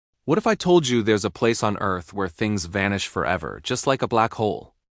What if I told you there's a place on Earth where things vanish forever, just like a black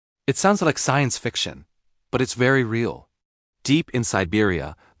hole? It sounds like science fiction, but it's very real. Deep in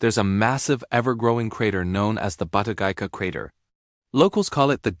Siberia, there's a massive ever-growing crater known as the Batagaika crater. Locals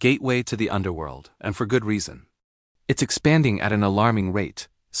call it the gateway to the underworld, and for good reason. It's expanding at an alarming rate,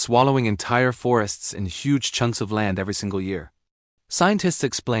 swallowing entire forests and huge chunks of land every single year. Scientists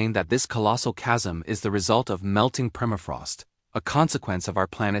explain that this colossal chasm is the result of melting permafrost, a consequence of our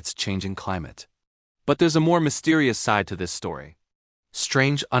planet's changing climate. But there's a more mysterious side to this story.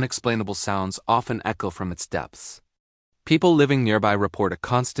 Strange, unexplainable sounds often echo from its depths. People living nearby report a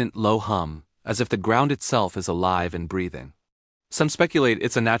constant low hum, as if the ground itself is alive and breathing. Some speculate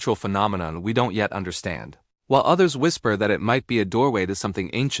it's a natural phenomenon we don't yet understand, while others whisper that it might be a doorway to something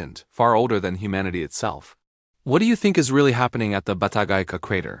ancient, far older than humanity itself. What do you think is really happening at the Batagaika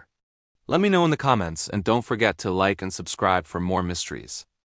crater? Let me know in the comments, and don't forget to like and subscribe for more mysteries.